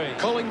 73.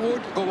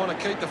 Collingwood will want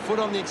to keep the foot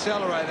on the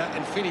accelerator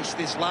and finish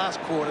this last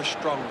quarter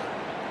strongly.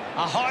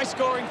 A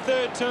high-scoring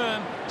third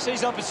term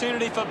sees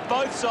opportunity for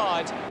both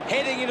sides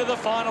heading into the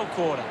final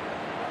quarter.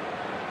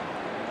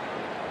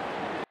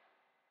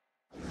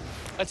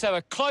 Let's have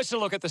a closer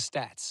look at the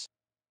stats.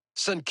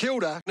 St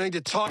Kilda need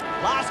to tighten.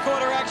 Last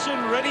quarter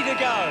action, ready to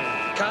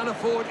go. Can't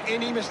afford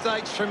any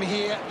mistakes from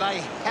here. They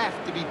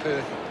have to be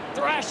perfect.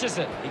 Thrashes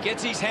it. He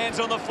gets his hands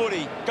on the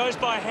footy. Goes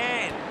by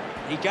hand.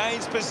 He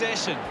gains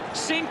possession.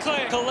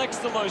 Sinclair collects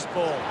the loose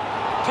ball.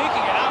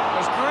 Picking it up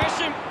was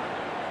Gresham.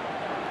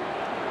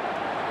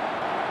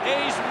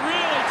 He's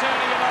really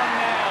turning it on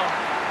now.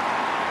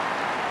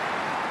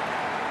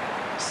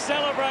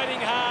 Celebrating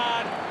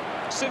hard.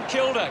 St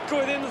Kilda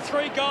within the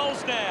 3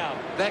 goals now.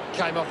 That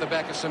came off the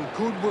back of some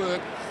good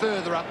work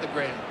further up the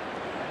ground.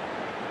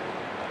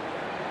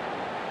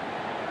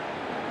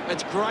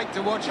 It's great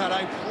to watch,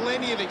 Hutto.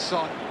 Plenty of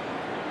excitement.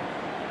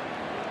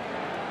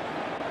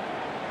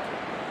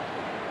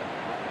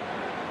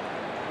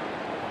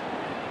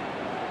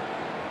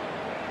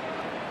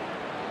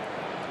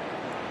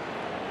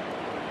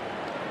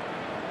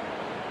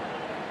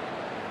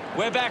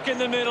 We're back in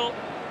the middle.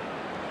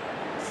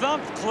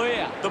 Thumped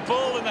clear. The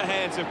ball in the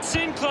hands of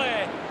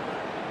Sinclair.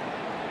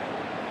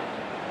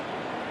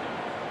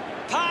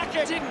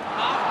 Parker didn't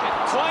mark it.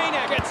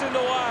 Quainer gets in the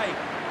way.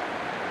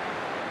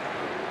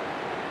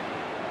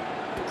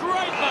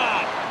 Great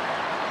mark.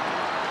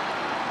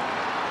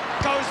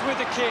 Goes with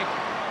the kick.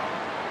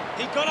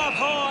 He got up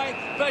high,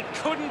 but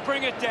couldn't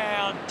bring it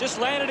down. Just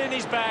landed in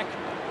his back.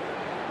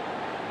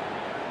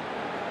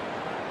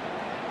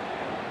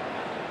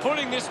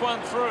 Putting this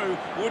one through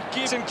would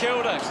give St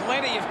Kilda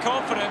plenty of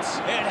confidence.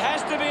 It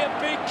has to be a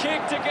big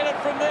kick to get it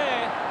from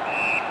there.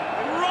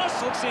 Ross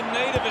looks in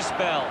need of a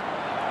spell.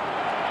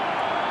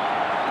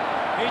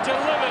 He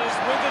delivers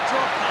with the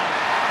drop punt.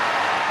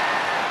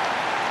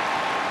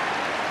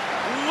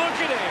 Look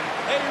at him.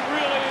 He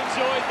really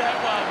enjoyed that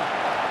one.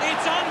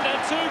 It's under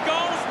 2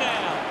 goals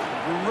now.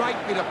 Great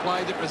bit of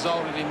play that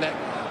resulted in that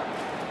goal.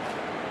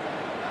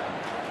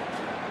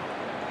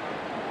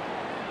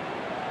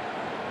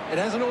 It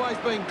hasn't always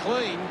been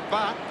clean,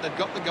 but they've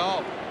got the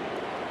goal.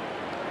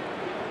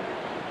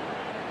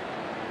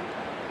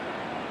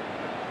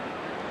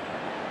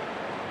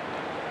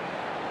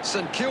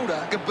 St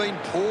Kilda have been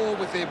poor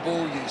with their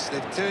ball use.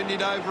 They've turned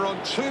it over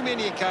on too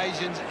many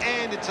occasions,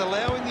 and it's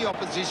allowing the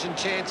opposition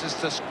chances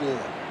to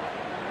score.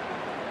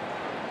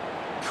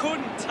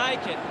 Couldn't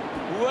take it.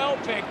 Well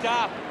picked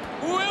up.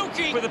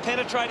 Wilkie with a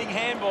penetrating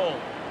handball.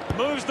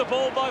 Moves the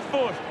ball by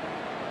foot.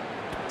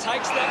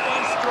 Takes that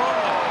one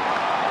strongly.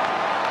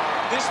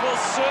 This will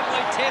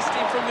certainly test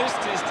him from this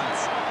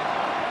distance.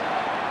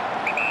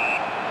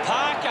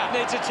 Parker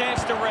needs a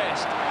chance to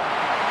rest.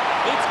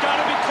 It's going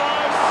to be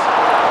close.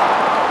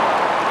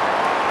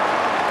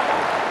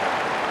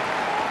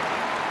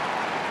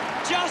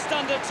 Just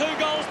under 2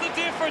 goals the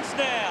difference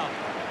now.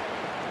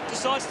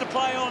 Decides to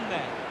play on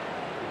that.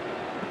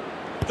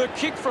 The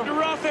kick from the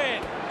rough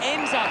end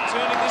ends up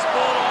turning this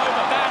ball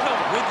over. Battle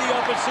with the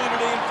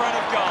opportunity in front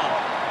of goal.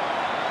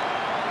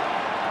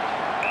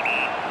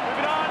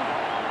 Moving on.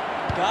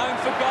 Going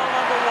for goal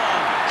number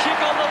 1. Kick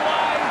on the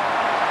way.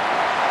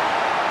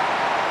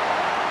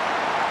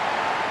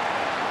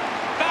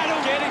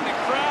 Battle getting the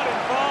crowd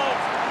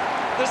involved.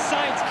 The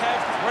Saints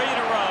have 3 in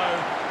a row.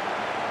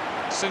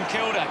 St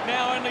Kilda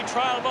now only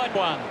trailed by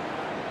 1.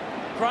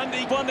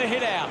 Grundy won the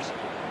hit out.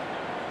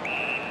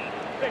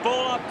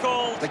 Ball up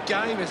called. The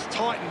game has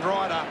tightened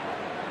right up.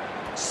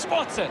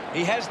 Spots it.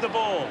 He has the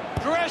ball.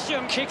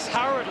 Gresham kicks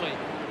hurriedly.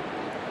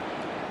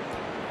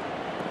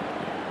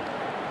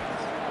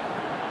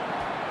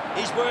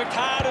 He's worked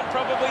hard and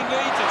probably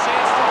needs a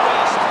chance to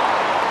rest.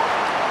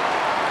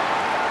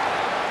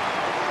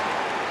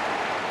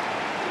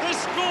 The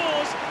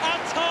scores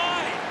are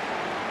tied.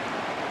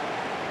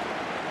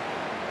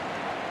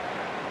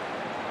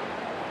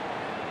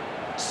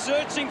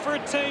 Searching for a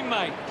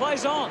teammate.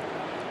 Plays on.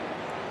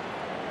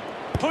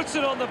 Puts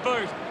it on the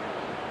boot.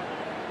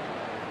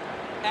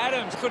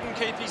 Adams couldn't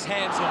keep his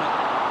hands on it.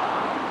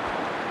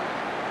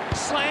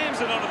 Slams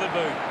it onto the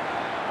boot.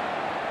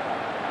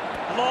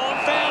 Long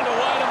found a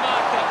way to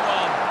mark that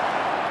one.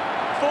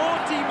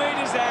 40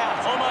 metres out,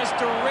 almost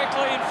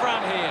directly in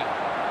front here.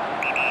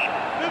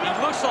 It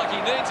looks like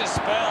he needs a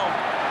spell.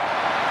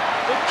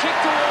 The kick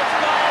towards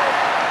goal.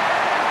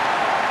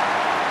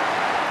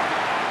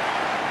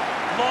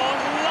 Long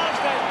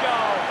loves that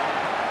goal.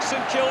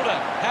 St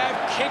Kilda have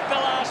kicked the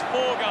last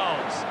 4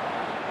 goals.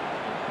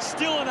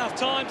 Still enough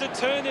time to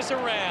turn this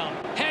around.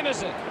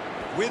 Hammers it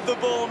with the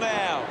ball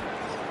now.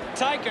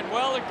 Taken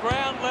well at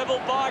ground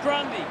level by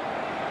Grundy.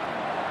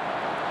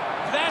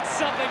 That's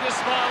something to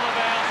smile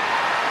about.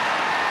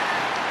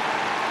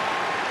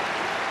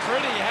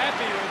 Pretty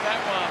happy with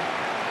that one.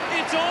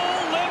 It's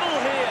all level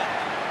here.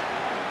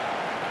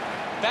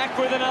 Back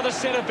with another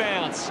centre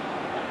bounce.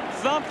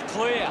 Thumped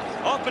clear.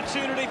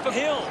 Opportunity for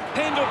Hill.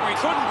 Pendlebury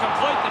couldn't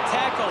complete the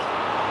tackle.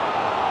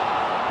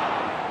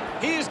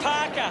 Here's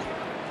Parker.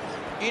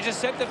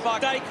 Intercepted by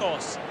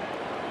Dacos.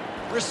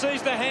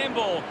 Receives the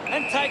handball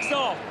and takes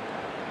off.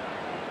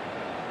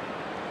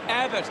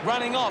 Abbott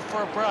running off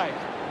for a break.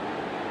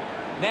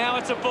 Now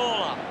it's a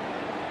ball up.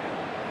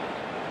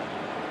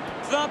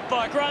 Thumped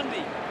by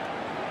Grundy.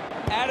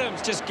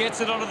 Adams just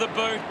gets it onto the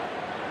boot.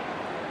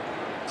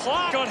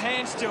 Clark got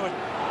hands to it.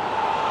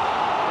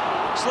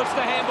 Slips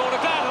the handball to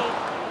Battle.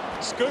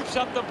 Scoops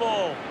up the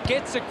ball.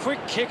 Gets a quick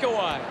kick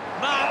away.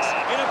 Marks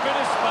in a bit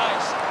of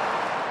space.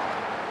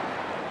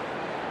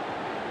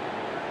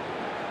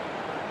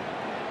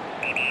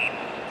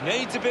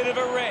 Needs a bit of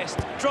a rest.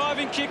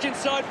 Driving kick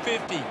inside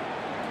 50.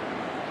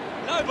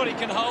 Nobody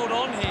can hold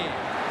on here.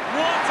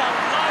 What a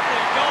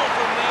lovely goal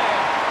from there.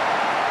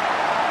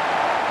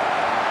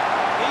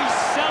 He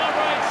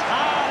celebrates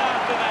hard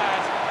after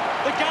that.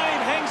 The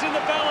game hangs in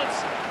the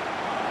balance.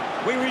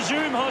 We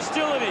resume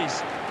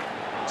hostilities.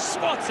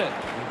 Swats it.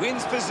 He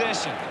wins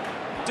possession.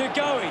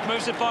 Degoe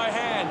moves it by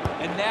hand.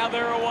 And now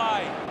they're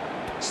away.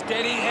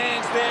 Steady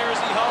hands there as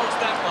he holds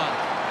that one.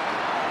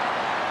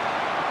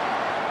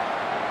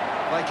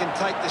 They can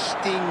take the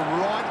sting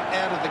right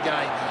out of the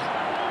game here.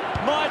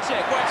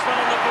 Mychek whacks one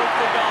on the boot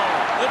for goal.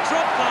 The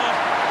drop punt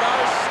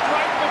goes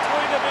straight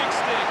between the big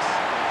sticks.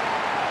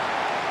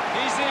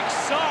 He's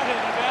excited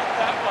about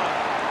that one.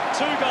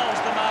 2 goals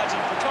the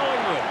margin for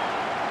Collingwood.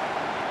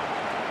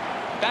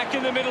 Back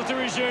in the middle to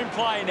resume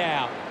play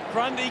now.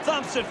 Grundy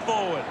thumps it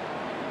forward.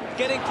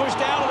 Getting pushed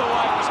out of the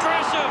way.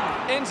 Gresham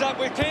ends up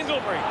with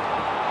Pendlebury.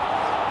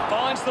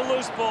 Finds the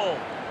loose ball.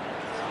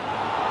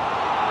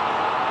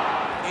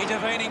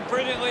 Intervening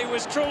brilliantly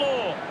was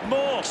Treloar.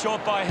 Moore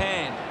short by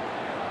hand.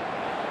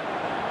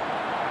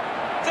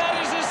 That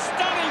is a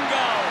stunning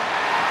goal.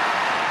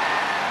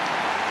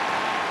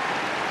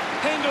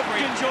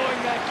 Pendlebury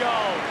enjoying that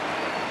goal.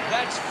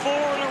 That's 4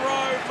 in a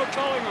row for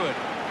Collingwood.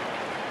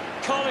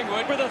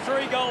 Collingwood with a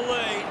 3-goal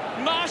lead.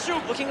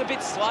 Marshall looking a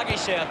bit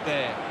sluggish out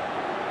there.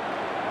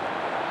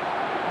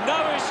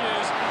 No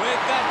issues with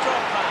that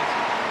drop punt.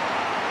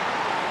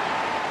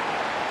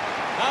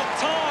 A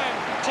time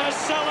to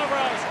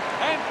celebrate.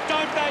 And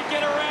don't they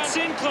get around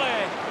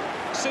Sinclair.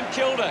 St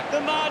Kilda,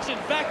 the margin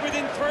back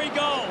within 3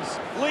 goals.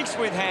 Links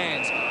with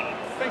hands.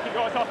 Thank you,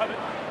 guys. I'll have it.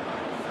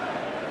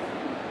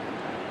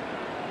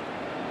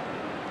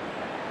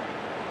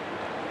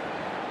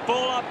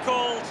 Ball up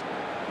called.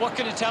 What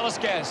can you tell us,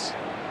 Gaz?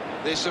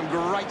 There's some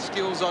great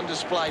skills on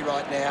display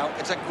right now.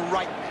 It's a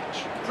great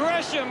match.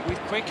 Gresham with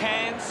quick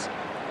hands.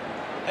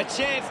 A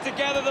chance to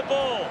gather the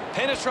ball.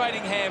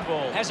 Penetrating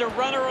handball. Has a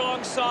runner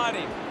alongside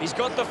him. He's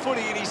got the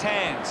footy in his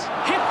hands.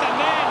 Hit the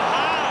man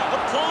hard.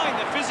 Applying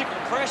the physical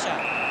pressure.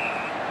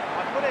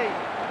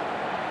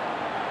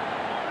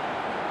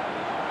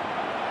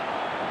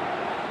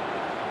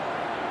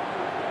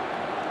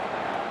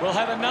 We'll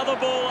have another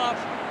ball up.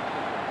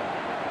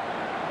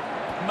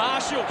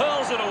 Marshall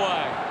hurls it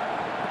away.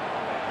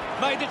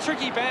 Made the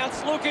tricky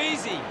bounce look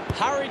easy.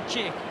 Hurried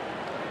kick.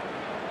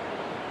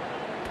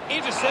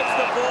 Intercepts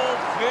the ball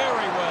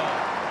very well.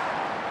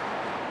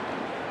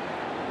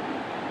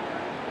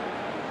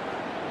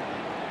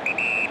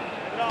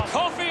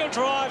 Caulfield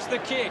drives the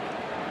kick.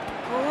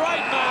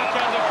 Great mark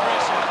under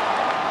pressure.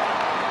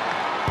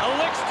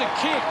 Elects to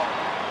kick.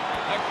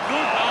 A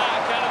good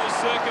mark under the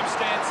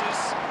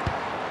circumstances.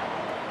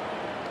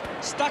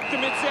 Stuck the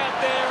mitts out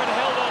there and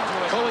held on to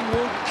it.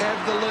 Collingwood have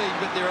the lead,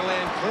 but they're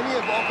allowing plenty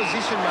of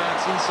opposition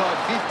marks inside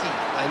 50.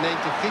 They need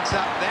to fix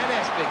up that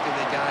aspect of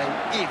their game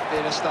if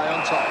they're to stay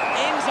on top.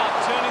 Ends up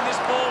turning this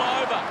ball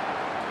over.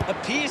 A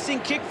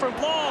piercing kick from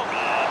long.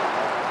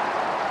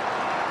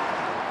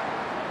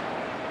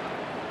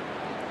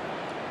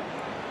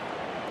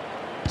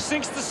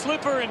 Sinks the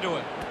slipper into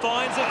it.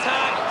 Finds a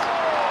target.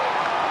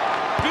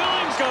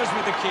 Billings goes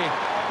with the kick.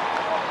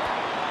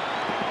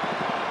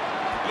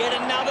 Yet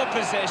another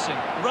possession.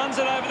 Runs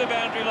it over the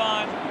boundary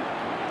line.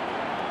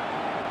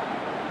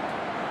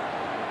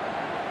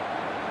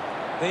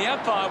 The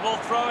umpire will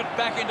throw it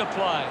back into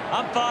play.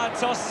 Umpire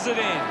tosses it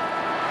in.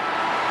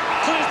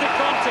 Clears the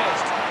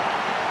contest.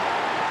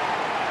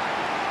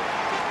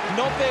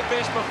 Not their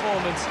best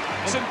performance.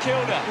 St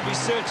Kilda will be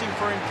searching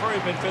for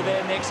improvement for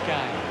their next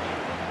game.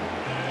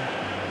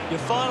 Your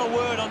final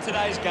word on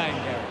today's game,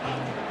 Gary.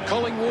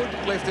 Collingwood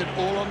left it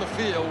all on the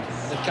field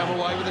and come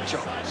away with a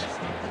chance.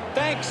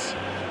 Thanks.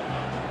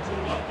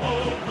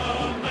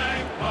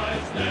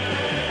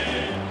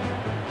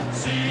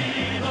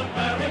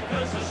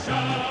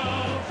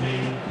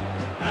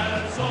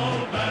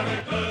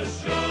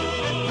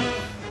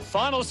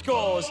 Final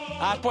scores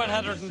at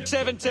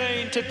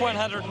 117 to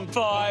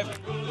 105.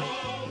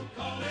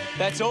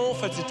 That's all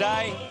for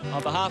today.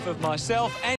 On behalf of myself and